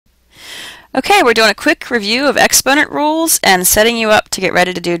Okay, we're doing a quick review of exponent rules and setting you up to get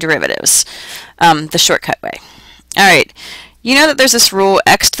ready to do derivatives, the shortcut way. Alright, you know that there's this rule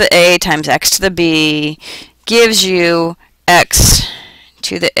x to the a times x to the b gives you x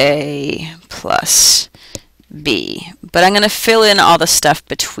to the a plus b. But I'm going to fill in all the stuff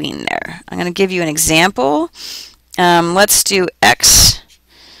between there. I'm going to give you an example. Let's do x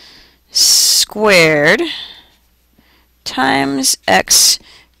squared times x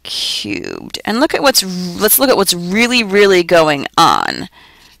cubed, and let's look at what's really going on,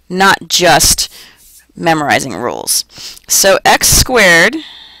 not just memorizing rules. So x squared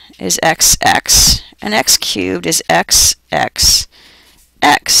is xx and x cubed is xx.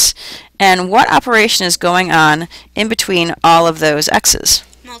 And what operation is going on in between all of those x's?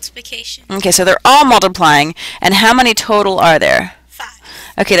 Multiplication. Okay, so they're all multiplying, and how many total are there? 5.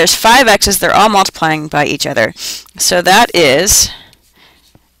 Okay, there's 5 x's, they're all multiplying by each other. So that is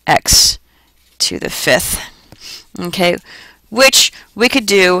x to the 5th, okay, which we could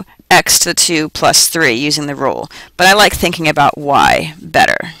do x to the 2 plus 3 using the rule, but I like thinking about y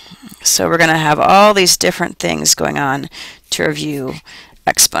better. So we're going to have all these different things going on to review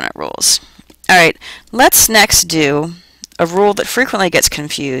exponent rules. Alright, let's next do a rule that frequently gets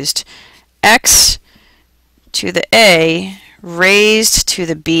confused, x to the a raised to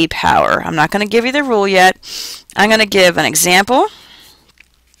the b power. I'm not going to give you the rule yet. I'm going to give an example.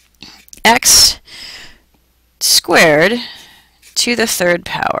 X squared to the 3rd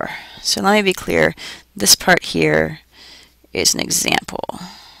power. So let me be clear. This part here is an example.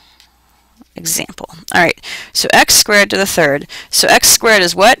 Alright, so x squared to the 3rd. So x squared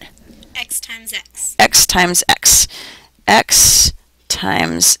is what? X times x. X times x. X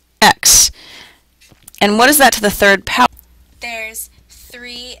times x. And what is that to the 3rd power? There's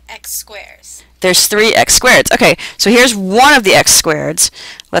 3x squares. There's 3 x squareds. Okay, so here's one of the x squareds.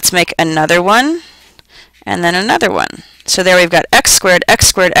 Let's make another one, and then another one. So there we've got x squared,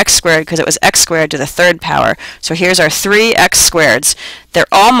 because it was x squared to the 3rd power. So here's our 3 x squareds. They're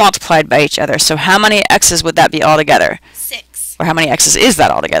all multiplied by each other. So how many x's would that be altogether? 6. Or how many x's is that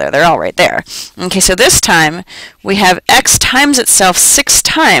altogether? They're all right there. Okay, so this time we have x times itself 6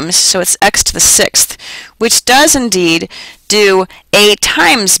 times, so it's x to the 6th, which does indeed do a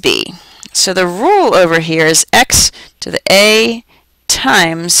times b. So the rule over here is x to the a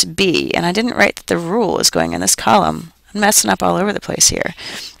times b. And I didn't write that the rule is going in this column. I'm messing up all over the place here.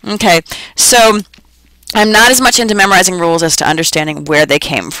 Okay, so I'm not as much into memorizing rules as to understanding where they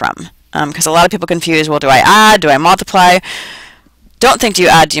came from. Because a lot of people confuse, well, do I add? Do I multiply? Don't think do you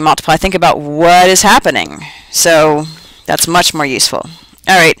add, do you multiply? Think about what is happening. So that's much more useful.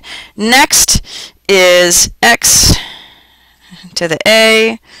 All right, next is x to the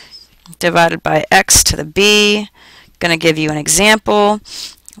a divided by x to the b. Going to give you an example.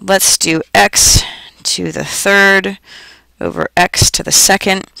 Let's do x to the 3rd over x to the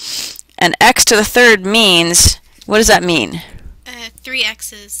 2nd. And x to the 3rd means, what does that mean? 3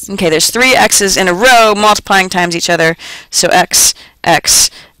 x's. Okay, there's 3 x's in a row multiplying times each other. So x,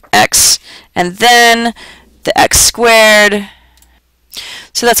 x, x. And then the x squared.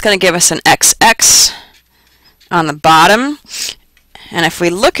 So that's going to give us an xx on the bottom. And if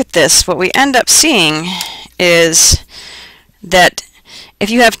we look at this, what we end up seeing is that if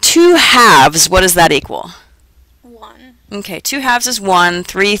you have 2 halves, what does that equal? 1. Okay, 2 halves is 1,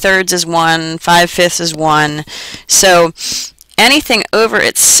 3/3 is 1, 5/5 is 1. So anything over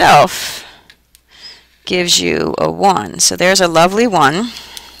itself gives you a 1. So there's a lovely 1.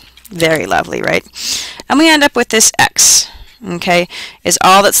 Very lovely, right? And we end up with this x, okay, is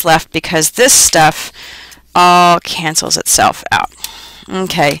all that's left because this stuff all cancels itself out.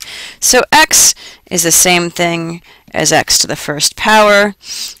 Okay, so x is the same thing as x to the 1st power,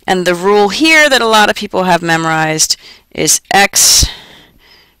 and the rule here that a lot of people have memorized is x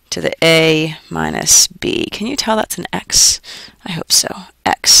to the a minus b. Can you tell that's an x? I hope so.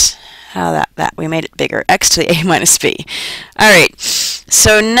 X. How that we made it bigger. X to the a minus b. Alright,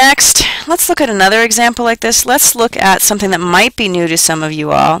 so next, let's look at another example like this. Let's look at something that might be new to some of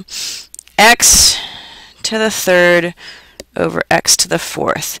you all. X to the 3rd over x to the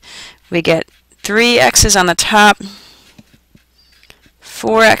 4th. We get 3 x's on the top,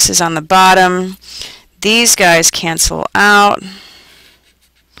 4 x's on the bottom. These guys cancel out.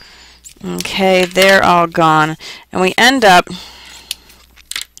 Okay, they're all gone. And we end up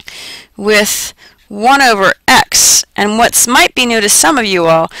with 1 over x. And what might be new to some of you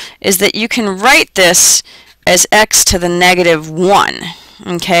all is that you can write this as x to the -1.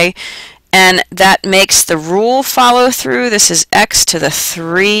 Okay? And that makes the rule follow through. This is x to the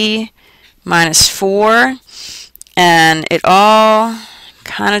 3 minus 4. And it all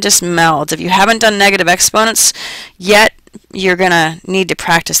kind of just melds. If you haven't done negative exponents yet, you're going to need to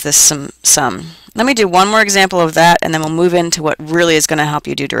practice this some. Let me do one more example of that, and then we'll move into what really is going to help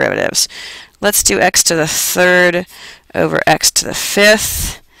you do derivatives. Let's do x to the third over x to the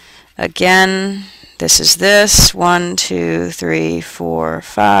fifth. Again, this is this. 1, 2, 3, 4,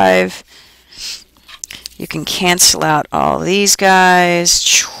 5. You can cancel out all these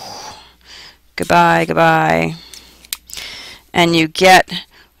guys. Goodbye, goodbye. And you get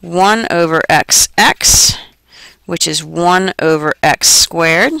 1 over xx, which is 1 over x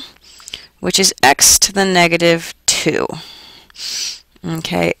squared, which is x to the negative 2.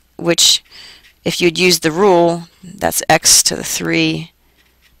 Okay, which, if you'd use the rule, that's x to the 3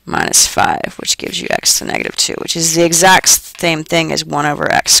 minus 5, which gives you x to the negative 2, which is the exact same thing as 1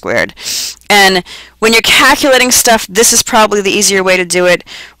 over x squared. And when you're calculating stuff, this is probably the easier way to do it.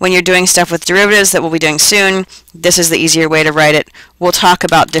 When you're doing stuff with derivatives that we'll be doing soon, this is the easier way to write it. We'll talk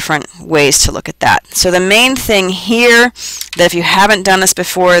about different ways to look at that. So the main thing here, that if you haven't done this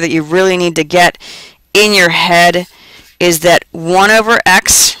before, that you really need to get in your head, is that 1 over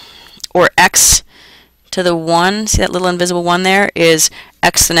x, or x to the 1, see that little invisible 1 there, is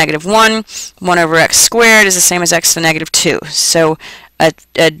x to the negative 1. 1 over x squared is the same as x to the negative 2. So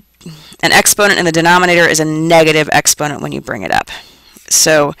an exponent in the denominator is a negative exponent when you bring it up.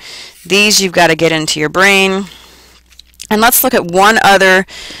 So these you've got to get into your brain. And let's look at one other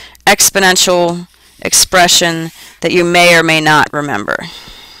exponential expression that you may or may not remember.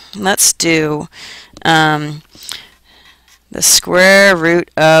 Let's do the square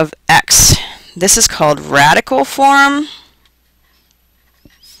root of x. This is called radical form,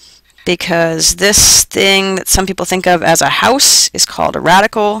 because this thing that some people think of as a house is called a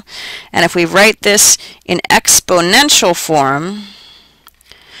radical. And if we write this in exponential form,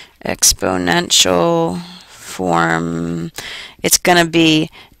 it's going to be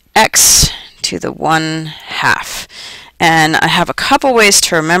x to the 1/2. And I have a couple ways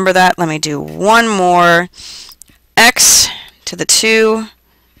to remember that. Let me do one more. X to the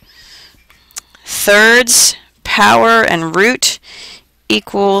 2/3 power and root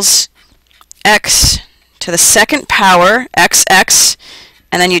equals x to the second power, xx,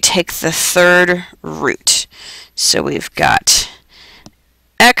 and then you take the third root. So we've got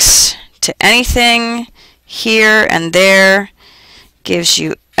x to anything here and there gives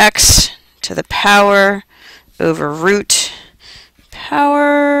you x to the power over root,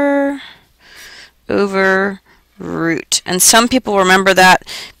 power over root. And some people remember that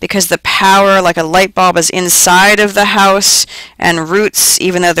because the power, like a light bulb, is inside of the house, and roots,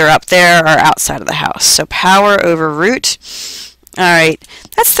 even though they're up there, are outside of the house. So power over root. Alright,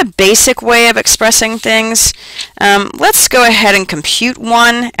 that's the basic way of expressing things. Let's go ahead and compute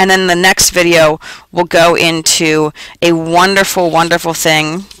one, and then the next video we'll go into a wonderful, wonderful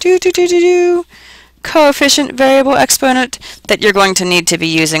thing. Coefficient variable exponent that you're going to need to be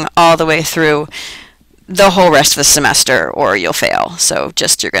using all the way through the whole rest of the semester, or you'll fail. So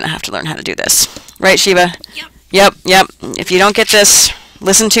just, you're going to have to learn how to do this. Right, Shiva? Yep. Yep. If you don't get this,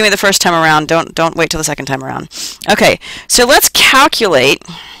 listen to me the first time around. Don't wait till the second time around. Okay, so let's calculate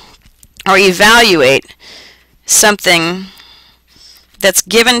or evaluate something that's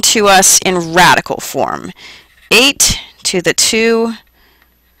given to us in radical form. 8 to the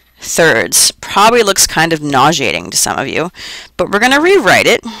 2/3. Probably looks kind of nauseating to some of you, but we're going to rewrite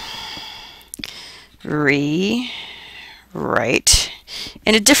it. Rewrite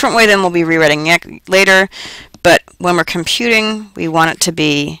in a different way than we'll be rewriting later, but when we're computing, we want it to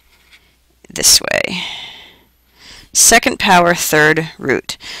be this way. Second power, third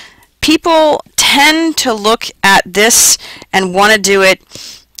root. People tend to look at this and want to do it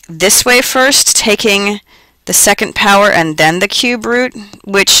this way first, taking the second power and then the cube root,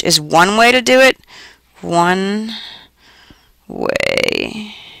 which is one way to do it. One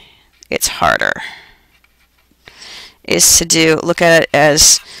way. It's harder. Is to look at it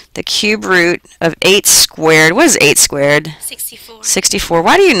as the cube root of 8 squared. What is 8 squared? 64. 64.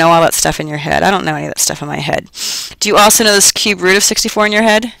 Why do you know all that stuff in your head? I don't know any of that stuff in my head. Do you also know this cube root of 64 in your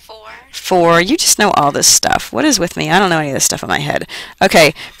head? 4. 4. You just know all this stuff. What is with me? I don't know any of this stuff in my head.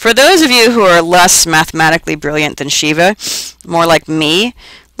 Okay, for those of you who are less mathematically brilliant than Shiva, more like me,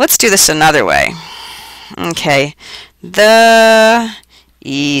 let's do this another way. Okay, the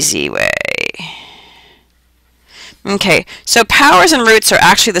easy way. Okay, so powers and roots are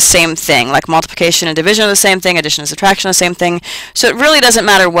actually the same thing, like multiplication and division are the same thing, addition and subtraction are the same thing, so it really doesn't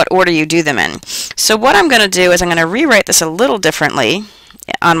matter what order you do them in. So what I'm going to do is I'm going to rewrite this a little differently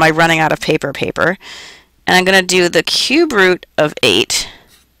on my running out of paper, and I'm going to do the cube root of 8,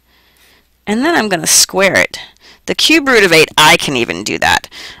 and then I'm going to square it. The cube root of 8, I can even do that.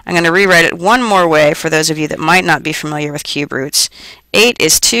 I'm going to rewrite it one more way for those of you that might not be familiar with cube roots. 8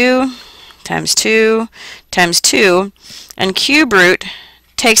 is 2 times 2 times 2, and cube root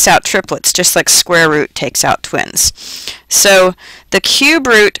takes out triplets just like square root takes out twins. So the cube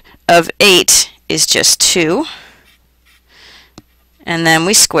root of 8 is just 2, and then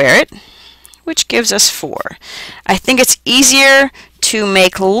we square it, which gives us 4. I think it's easier to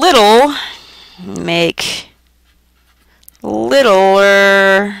make littler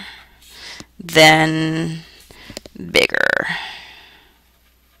than bigger,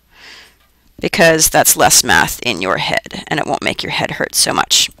 because that's less math in your head and it won't make your head hurt so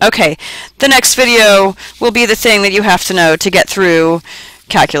much. Okay, the next video will be the thing that you have to know to get through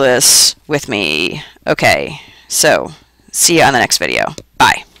calculus with me. Okay, so see you on the next video.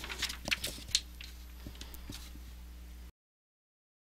 Bye.